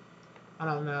 I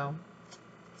don't know.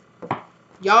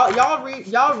 Y'all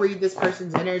read this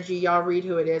person's energy. Y'all read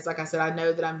who it is. Like I said, I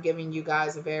know that I'm giving you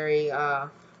guys a very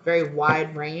very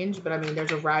wide range, but I mean,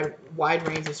 there's a wide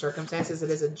range of circumstances. It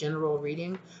is a general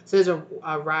reading, so there's a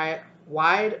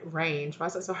wide range. Why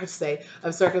is that so hard to say?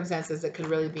 Of circumstances that could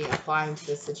really be applying to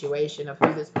this situation of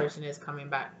who this person is coming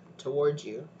back towards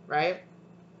you, right?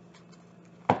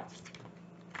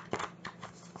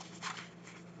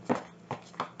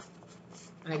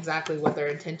 And exactly what their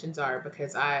intentions are,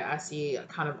 because I see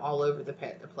kind of all over the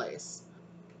place.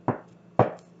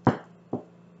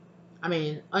 I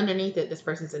mean, underneath it, this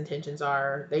person's intentions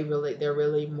are they're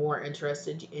really more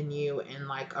interested in you in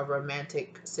like a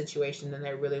romantic situation than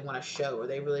they really want to show, or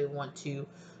they really want to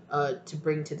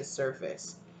bring to the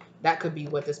surface. That could be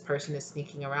what this person is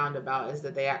sneaking around about, is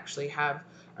that they actually have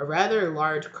a rather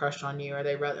large crush on you, or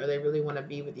they really want to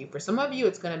be with you. For some of you,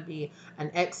 it's going to be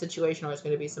an ex situation, or it's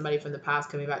going to be somebody from the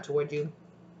past coming back toward you.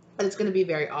 But it's going to be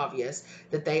very obvious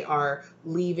that they are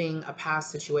leaving a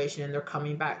past situation and they're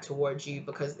coming back towards you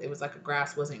because it was like a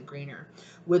grass wasn't greener.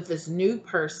 With this new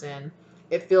person,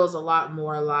 it feels a lot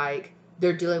more like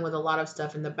they're dealing with a lot of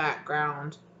stuff in the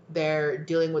background. They're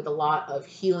dealing with a lot of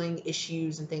healing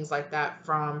issues and things like that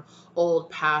from old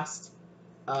past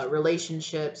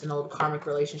relationships and old karmic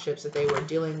relationships that they were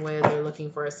dealing with. They're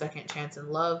looking for a second chance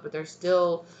in love, but there's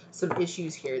still some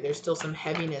issues here. There's still some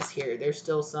heaviness here. There's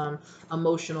still some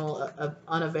emotional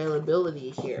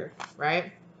unavailability here,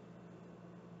 right?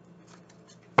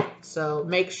 So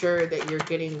make sure that you're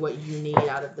getting what you need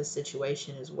out of this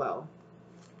situation as well.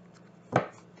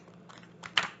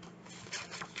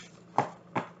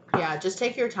 Yeah, just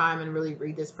take your time and really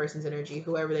read this person's energy,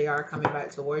 whoever they are coming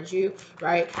back towards you,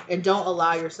 right? And don't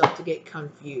allow yourself to get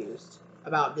confused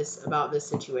about this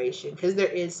situation, because there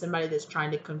is somebody that's trying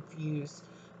to confuse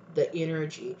the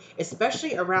energy,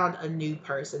 especially around a new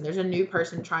person. There's a new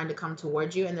person trying to come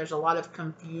towards you, and there's a lot of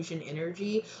confusion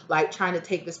energy, like trying to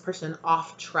take this person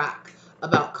off track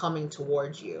about coming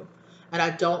towards you. And I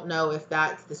don't know if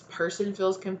that's this person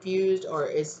feels confused, or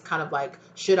is kind of like,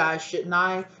 should I, shouldn't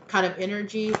I kind of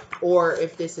energy, or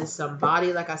if this is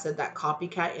somebody, like I said, that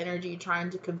copycat energy trying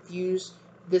to confuse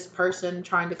this person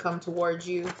trying to come towards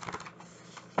you,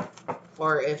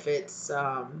 or if it's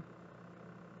a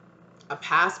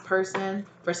past person.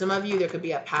 For some of you, there could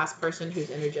be a past person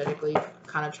who's energetically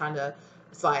kind of trying to,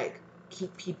 it's like,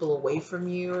 keep people away from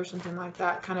you or something like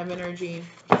that kind of energy.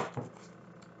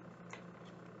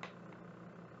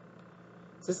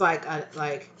 So it's like an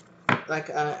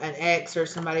ex or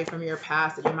somebody from your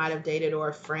past that you might have dated, or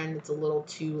a friend that's a little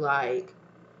too like,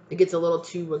 it gets a little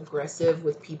too aggressive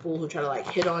with people who try to like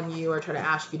hit on you or try to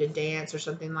ask you to dance or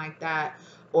something like that.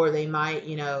 Or they might,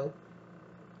 you know,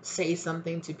 say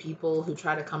something to people who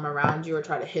try to come around you or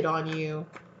try to hit on you.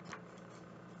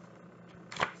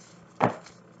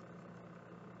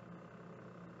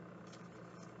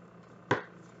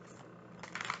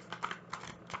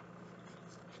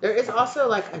 There is also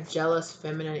like a jealous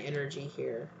feminine energy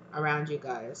here around you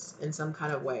guys in some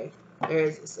kind of way.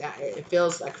 It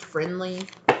feels like friendly.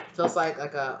 Feels like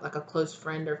a close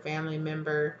friend or family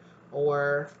member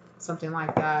or something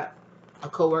like that. A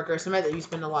coworker, somebody that you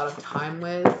spend a lot of time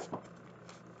with,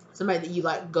 somebody that you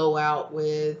like go out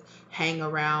with, hang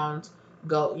around,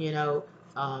 go,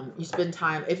 you spend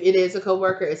time. If it is a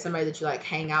coworker, it's somebody that you like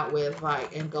hang out with,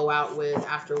 like, and go out with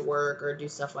after work or do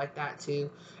stuff like that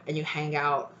too. And you hang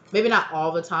out, maybe not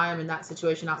all the time in that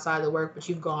situation outside of the work, but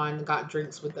you've gone and got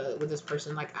drinks with this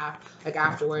person like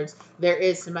afterwards. There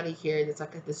is somebody here that's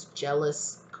like this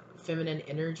jealous feminine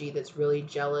energy that's really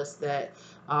jealous that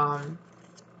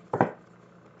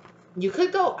you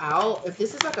could go out. If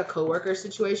this is like a coworker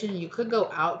situation, you could go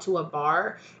out to a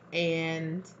bar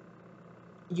and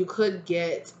you could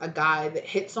get a guy that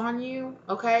hits on you,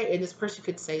 okay? And this person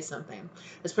could say something.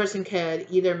 This person could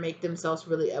either make themselves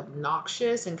really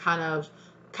obnoxious and kind of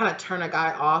turn a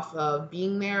guy off of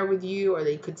being there with you, or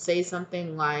they could say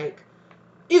something like,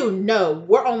 ew, no,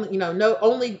 we're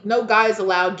only, no guys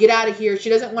allowed, get out of here, she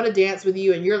doesn't want to dance with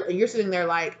you. And you're sitting there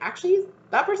like, actually,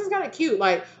 that person's kind of cute,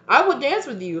 like, I would dance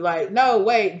with you, like, no,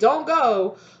 wait, don't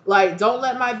go, like, don't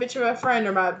let my bitch of a friend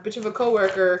or my bitch of a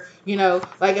coworker,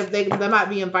 like, if they might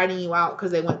be inviting you out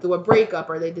because they went through a breakup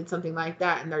or they did something like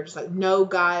that, and they're just like, no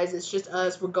guys, it's just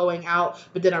us, we're going out.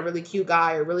 But then a really cute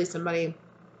guy or really somebody,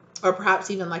 or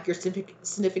perhaps even like your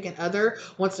significant other,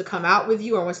 wants to come out with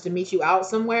you or wants to meet you out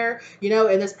somewhere,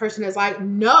 and this person is like,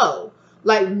 no,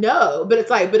 like, no. But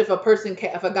it's like, but if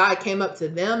a guy came up to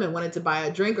them and wanted to buy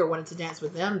a drink or wanted to dance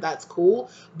with them, that's cool.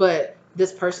 But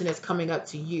this person is coming up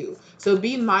to you. So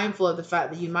be mindful of the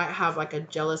fact that you might have like a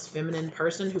jealous feminine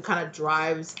person who kind of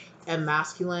drives a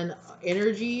masculine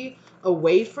energy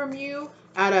away from you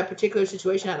at a particular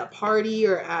situation, at a party,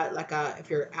 or at like if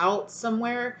you're out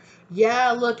somewhere.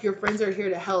 Yeah, look, your friends are here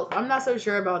to help. I'm not so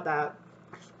sure about that.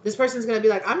 This person's going to be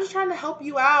like, I'm just trying to help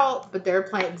you out. But they're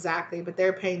paying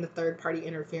the third party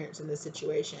interference in this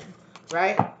situation,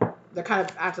 right? They're kind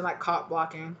of acting like cop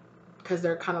blocking because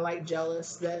they're kind of like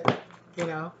jealous that,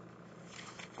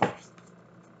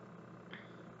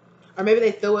 or maybe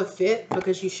they throw a fit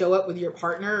because you show up with your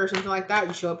partner or something like that.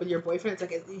 You show up with your boyfriend.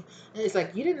 It's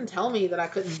like, you didn't tell me that I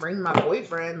couldn't bring my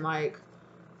boyfriend. Like,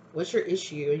 what's your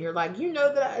issue? And you're like,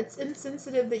 it's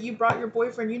insensitive that you brought your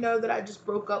boyfriend. You know that I just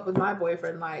broke up with my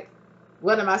boyfriend. Like,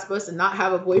 what, am I supposed to not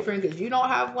have a boyfriend because you don't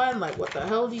have one? Like, what the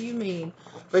hell do you mean?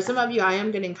 For some of you, I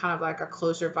am getting kind of like a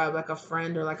closer vibe, like a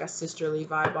friend or like a sisterly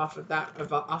vibe off of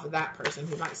that person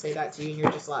who might say that to you, and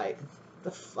you're just like, the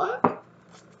fuck?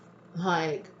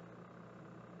 Like,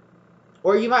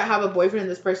 or you might have a boyfriend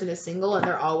and this person is single and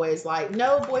they're always like,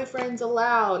 no boyfriends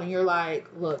allowed. And you're like,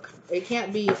 look, it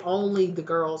can't be only the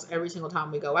girls every single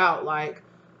time we go out. Like,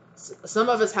 some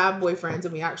of us have boyfriends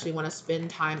and we actually want to spend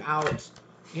time out,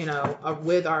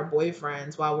 with our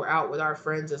boyfriends while we're out with our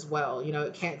friends as well.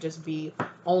 It can't just be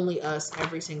only us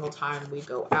every single time we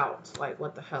go out. Like,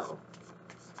 what the hell?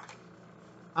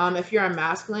 If you're a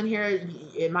masculine here,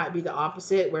 it might be the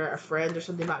opposite, where a friend or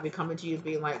something might be coming to you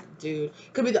being like, dude,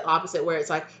 could be the opposite, where it's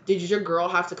like, did your girl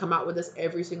have to come out with us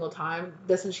every single time?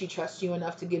 Doesn't she trust you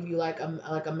enough to give you like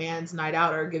a man's night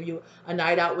out, or give you a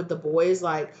night out with the boys?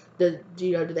 Like, do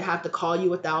they have to call you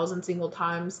 1,000 single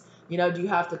times? Do you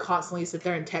have to constantly sit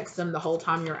there and text them the whole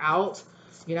time you're out?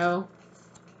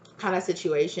 Kind of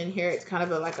situation here. It's kind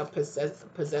of like a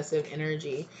possessive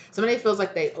energy. Somebody feels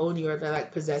like they own you, or they're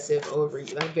like possessive over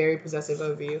you, like very possessive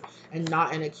over you, and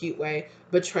not in a cute way.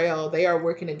 Betrayal. They are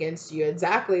working against you.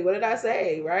 Exactly. What did I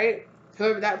say? Right?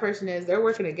 Whoever that person is, they're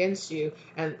working against you.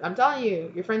 And I'm telling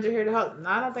you, your friends are here to help. No,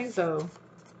 I don't think so.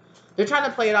 They're trying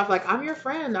to play it off like, I'm your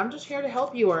friend, I'm just here to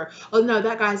help you. Or, oh no,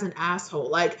 that guy's an asshole.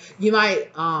 Like, you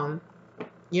might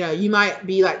you might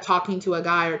be like talking to a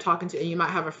guy, and you might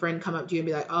have a friend come up to you and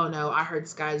be like, oh no, I heard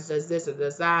this guy does this or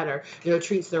does that, or,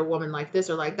 treats their woman like this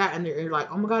or like that. And you're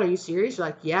like, oh my God, are you serious? You're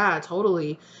like, yeah,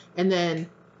 totally. And then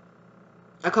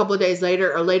a couple of days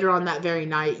later, or later on that very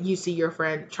night, you see your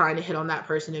friend trying to hit on that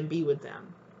person and be with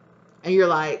them. And you're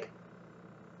like,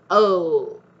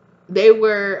 oh, they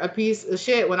were a piece of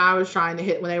shit when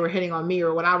they were hitting on me,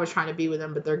 or when I was trying to be with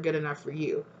them, but they're good enough for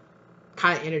you.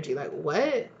 Kind of energy. Like,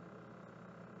 what?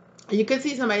 You could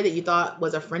see somebody that you thought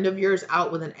was a friend of yours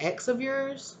out with an ex of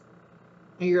yours.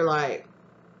 And you're like,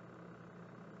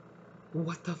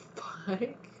 what the fuck?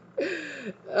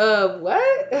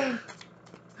 What?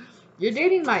 You're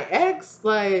dating my ex?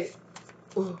 Like,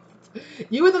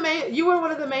 you were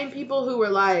one of the main people who were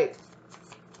like,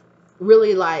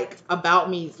 really like about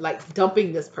me, like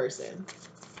dumping this person.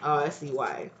 Oh, I see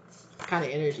why. Kind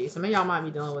of energy. Some of y'all might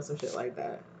be dealing with some shit like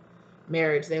that.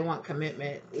 Marriage, they want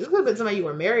commitment. This could have been somebody you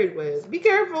were married with. Be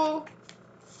careful.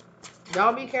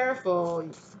 Y'all be careful.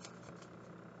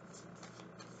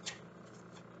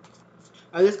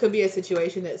 Or this could be a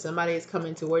situation that somebody is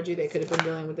coming towards you. They could have been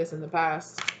dealing with this in the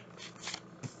past.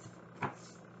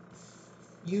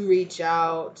 You reach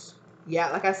out. Yeah,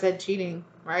 like I said, cheating,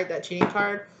 right? That cheating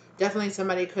card. Definitely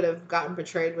somebody could have gotten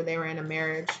betrayed when they were in a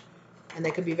marriage. And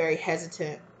they could be very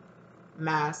hesitant.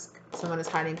 Mask. Someone is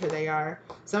hiding who they are.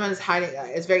 Someone is hiding.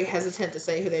 Is very hesitant to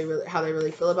say how they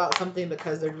really feel about something,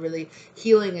 because they're really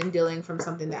healing and dealing from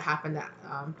something that happened, that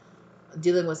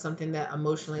dealing with something that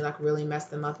emotionally like really messed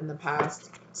them up in the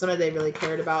past. Somebody they really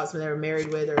cared about, somebody they were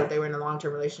married with, or they were in a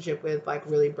long-term relationship with, like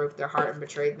really broke their heart and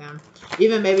betrayed them.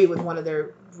 Even maybe with one of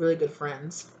their really good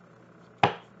friends.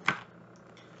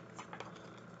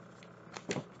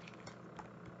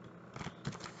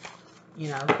 You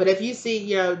know, but if you see,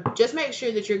 you know, just make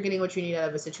sure that you're getting what you need out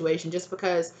of a situation. Just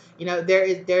because, you know,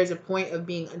 there's a point of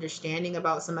being understanding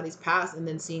about somebody's past, and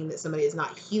then seeing that somebody is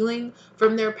not healing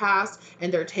from their past,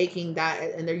 and they're taking that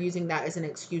and they're using that as an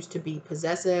excuse to be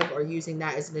possessive, or using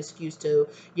that as an excuse to,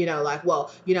 you know, like,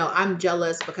 well, you know, I'm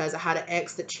jealous because I had an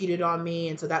ex that cheated on me,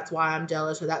 and so that's why I'm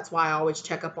jealous, or that's why I always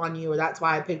check up on you, or that's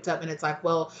why I picked up. And it's like,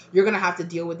 well, you're gonna have to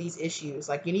deal with these issues.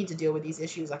 Like, you need to deal with these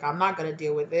issues. Like, I'm not gonna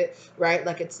deal with it, right?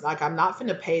 Like, it's like, I'm not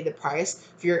finna pay the price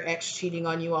for your ex cheating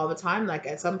on you all the time. Like,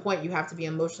 at some point you have to be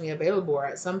emotionally available, or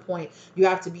at some point you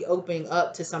have to be opening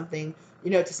up to something, you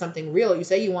know, to something real. You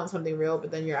say you want something real, but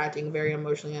then you're acting very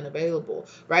emotionally unavailable,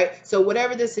 right? So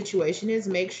whatever the situation is,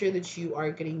 make sure that you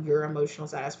are getting your emotional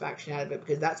satisfaction out of it,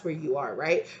 because that's where you are,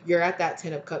 right? You're at that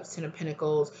 10 of cups, 10 of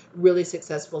pentacles, really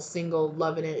successful, single,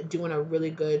 loving it, doing a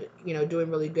really good, you know, doing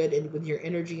really good, and with your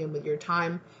energy and with your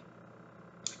time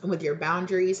and with your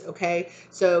boundaries. Okay,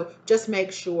 so just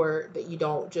make sure that you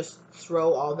don't just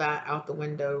throw all that out the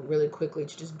window really quickly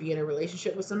to just be in a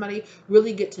relationship with somebody.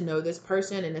 Really get to know this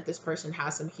person, and if this person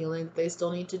has some healing that they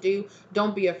still need to do,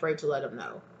 don't be afraid to let them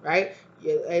know, right?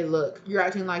 Hey, look, you're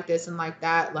acting like this and like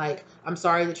that. Like, I'm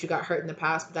sorry that you got hurt in the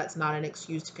past, but that's not an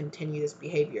excuse to continue this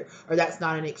behavior, or that's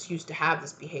not an excuse to have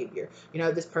this behavior. You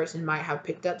know, this person might have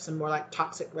picked up some more like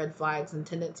toxic red flags and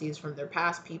tendencies from their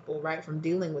past people, right? From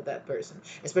dealing with that person,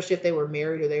 especially if they were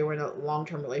married or they were in a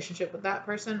long-term relationship with that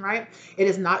person, right? It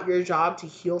is not your job to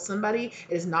heal somebody.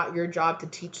 It is not your job to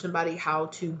teach somebody how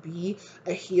to be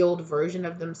a healed version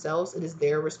of themselves. It is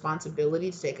their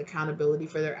responsibility to take accountability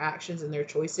for their actions and their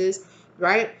choices,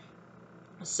 right?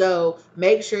 So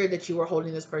make sure that you are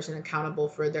holding this person accountable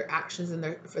for their actions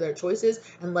and for their choices,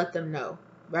 and let them know,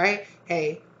 right?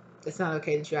 Hey, it's not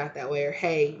okay that you act that way. Or,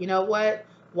 hey, you know what?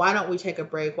 Why don't we take a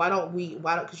break?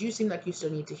 Because you seem like you still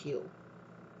need to heal.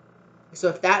 So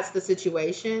if that's the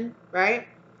situation, right?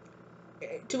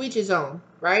 To each his own,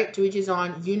 right? To each his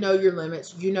own. You know your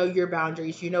limits, you know your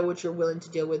boundaries, you know what you're willing to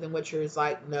deal with, and what you're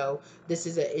like, no, this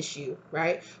is an issue,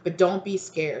 right? But don't be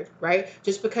scared, right?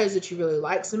 Just because that you really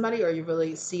like somebody, or you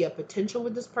really see a potential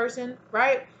with this person,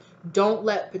 right? Don't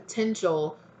let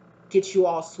potential get you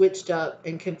all switched up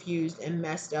and confused and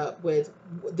messed up with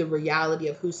the reality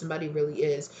of who somebody really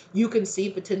is. You can see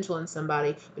potential in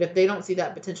somebody, but if they don't see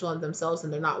that potential in themselves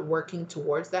and they're not working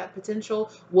towards that potential,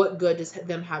 what good does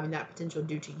them having that potential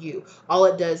do to you? All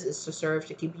it does is to serve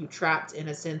to keep you trapped in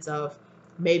a sense of,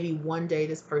 maybe one day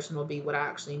this person will be what I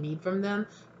actually need from them.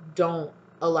 Don't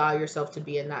allow yourself to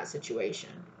be in that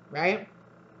situation, right?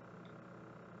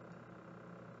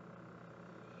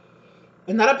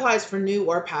 And that applies for new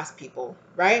or past people,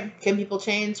 right? Can people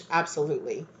change?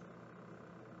 Absolutely.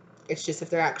 It's just if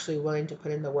they're actually willing to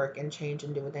put in the work and change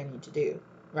and do what they need to do,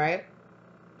 right?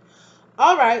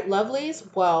 All right, lovelies.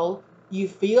 Well, you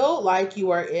feel like you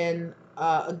are in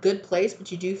a good place,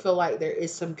 but you do feel like there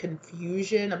is some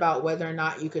confusion about whether or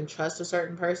not you can trust a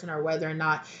certain person, or whether or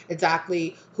not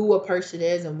exactly who a person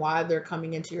is and why they're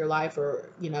coming into your life, or,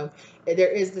 you know,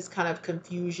 there is this kind of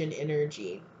confusion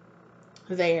energy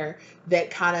there that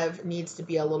kind of needs to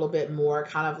be a little bit more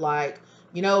kind of like,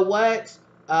 you know what,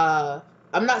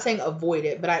 I'm not saying avoid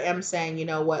it, but I am saying, you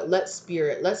know what, let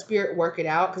spirit work it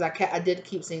out, because I did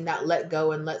keep saying that, let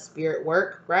go and let spirit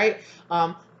work, right?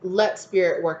 Let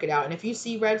spirit work it out. And if you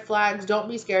see red flags, don't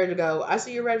be scared to go, I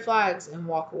see your red flags, and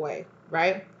walk away,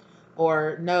 right?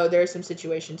 Or, no, there's some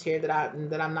situations here that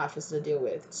I'm not supposed to deal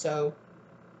with, so,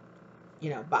 you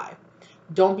know, bye.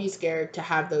 Don't be scared to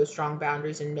have those strong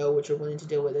boundaries and know what you're willing to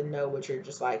deal with, and know what you're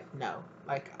just like, no,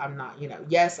 like, I'm not, you know,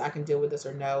 yes, I can deal with this,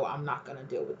 or no, I'm not going to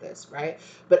deal with this, right?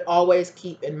 But always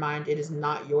keep in mind, it is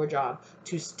not your job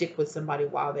to stick with somebody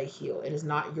while they heal. It is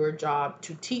not your job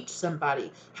to teach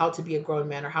somebody how to be a grown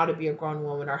man, or how to be a grown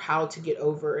woman, or how to get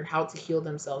over and how to heal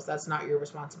themselves. That's not your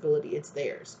responsibility. It's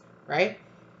theirs, right?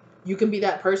 You can be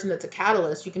that person that's a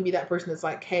catalyst. You can be that person that's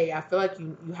like, hey, I feel like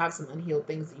you have some unhealed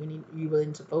things that you really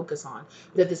need to focus on.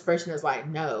 But if this person is like,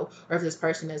 no, or if this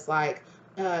person is like,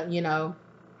 you know,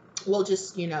 will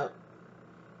just, you know,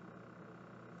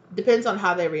 depends on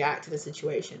how they react to the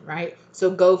situation, right?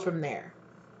 So go from there.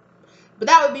 But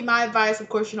that would be my advice. Of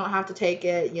course, you don't have to take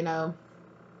it, you know,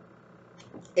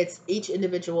 it's each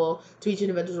individual to each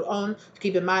individual own.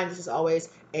 Keep in mind, this is always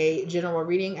a general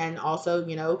reading, and also,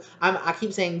 you know, I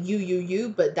keep saying you,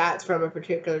 but that's from a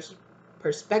particular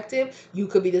perspective. You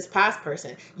could be this past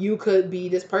person. You could be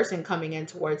this person coming in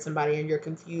towards somebody, and you're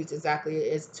confused exactly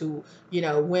as to, you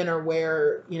know, when or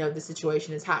where, you know, the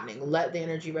situation is happening. Let the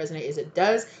energy resonate as it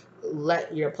does.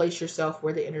 Let, you know, place yourself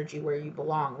where the energy where you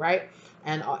belong, right?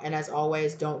 And as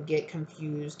always, don't get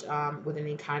confused with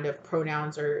any kind of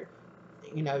pronouns or,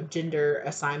 you know, gender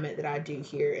assignment that I do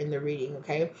here in the reading.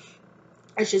 Okay,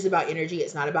 it's just about energy.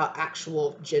 It's not about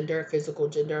actual gender, physical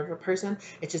gender of a person.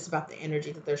 It's just about the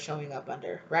energy that they're showing up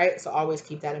under, right? So always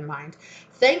keep that in mind.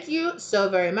 Thank you so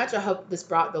very much. I hope this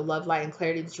brought the love, light, and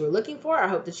clarity that you were looking for. I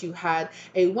hope that you had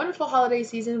a wonderful holiday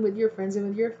season with your friends and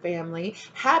with your family.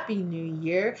 Happy New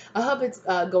Year. I hope it's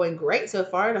going great so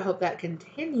far, and I hope that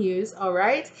continues. All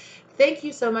right. Thank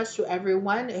you so much to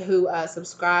everyone who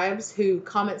subscribes, who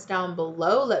comments down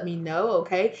below. Let me know,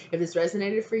 okay, if this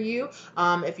resonated for you.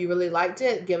 If you really liked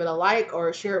it, give it a like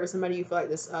or share it with somebody you feel like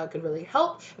this could really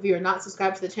help. If you are not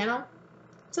subscribed to the channel,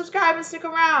 subscribe and stick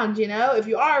around. You know, if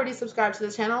you are already subscribed to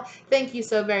the channel, thank you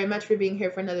so very much for being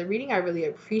here for another reading. I really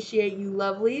appreciate you,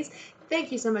 lovelies.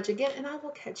 Thank you so much again, and I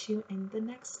will catch you in the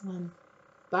next one.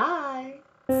 Bye.